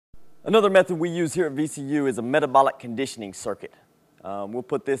Another method we use here at VCU is a metabolic conditioning circuit. We'll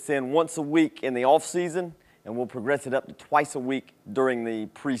put this in once a week in the off season, and we'll progress it up to twice a week during the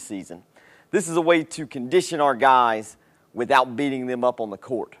preseason. This is a way to condition our guys without beating them up on the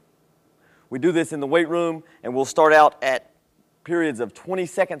court. We do this in the weight room, and we'll start out at periods of 20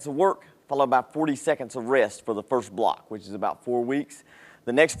 seconds of work, followed by 40 seconds of rest for the first block, which is about 4 weeks.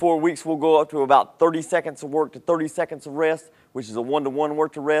 The next 4 weeks, we'll go up to about 30 seconds of work to 30 seconds of rest, which is a 1-to-1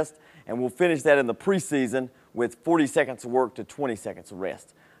 work to rest, and we'll finish that in the preseason with 40 seconds of work to 20 seconds of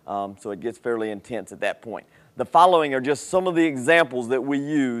rest. So it gets fairly intense at that point. The following are just some of the examples that we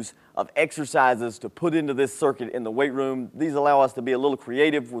use of exercises to put into this circuit in the weight room. These allow us to be a little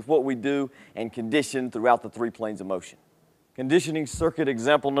creative with what we do and condition throughout the 3 planes of motion. Conditioning circuit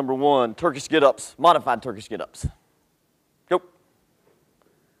example number 1, Turkish get-ups, modified Turkish get-ups. Go.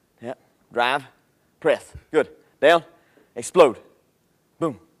 Yeah, drive, press, good. Down, explode,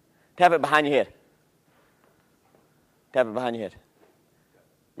 boom. Tap it behind your head. Tap it behind your head.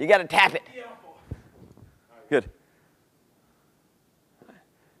 You got to tap it. Good.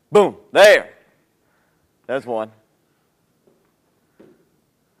 Boom, there. That's 1.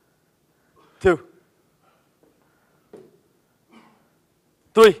 2.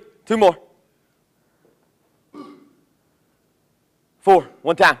 3, 2 more. 4,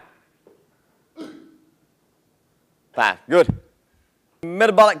 1 time. 5, good.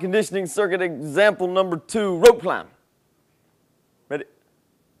 Metabolic conditioning circuit example number 2, rope climb. Ready?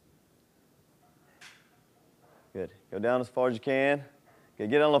 Good. Go down as far as you can. Okay,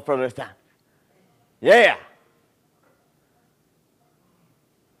 get on a little further this time. Yeah.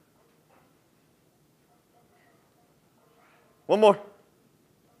 One more.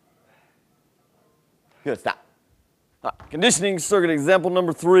 Good, stop. All right. Conditioning circuit example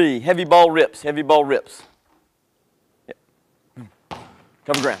number 3, heavy ball rips, heavy ball rips. Yep.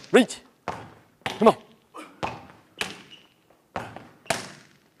 Cover ground, reach. Come on.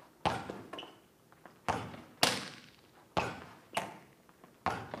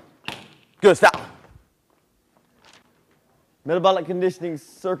 Good, stop. Metabolic conditioning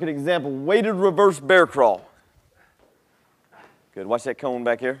circuit example, weighted reverse bear crawl. Good, watch that cone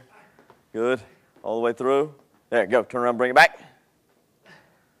back here. Good, all the way through. There, go, turn around, bring it back.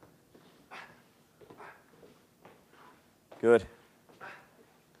 Good.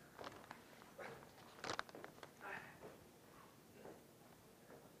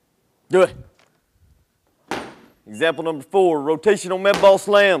 Good. Example number 4, rotational med ball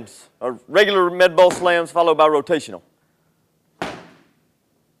slams, or regular med ball slams followed by rotational.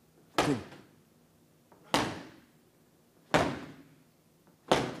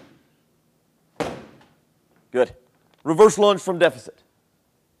 Good. Reverse lunge from deficit.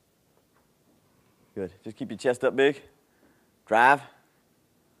 Good. Just keep your chest up big. Drive.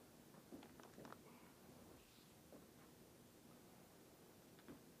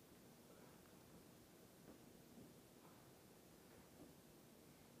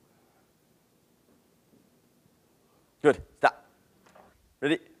 Good. Stop.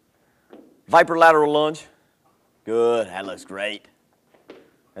 Ready? Viper lateral lunge. Good. That looks great.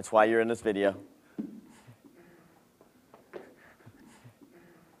 That's why you're in this video.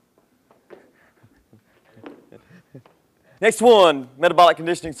 Next one, metabolic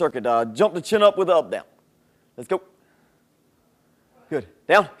conditioning circuit. Jump the chin up with the up down. Let's go. Good.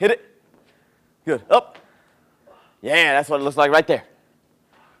 Down. Hit it. Good. Up. Yeah, that's what it looks like right there.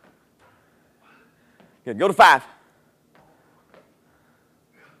 Good. Go to 5.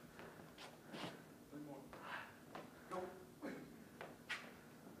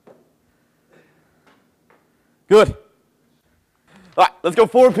 Good. All right, let's go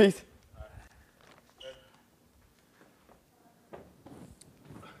 4-piece.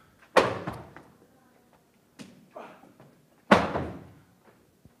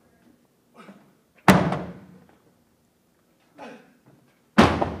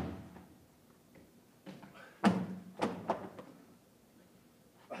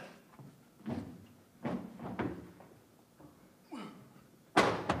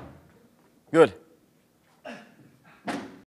 Good.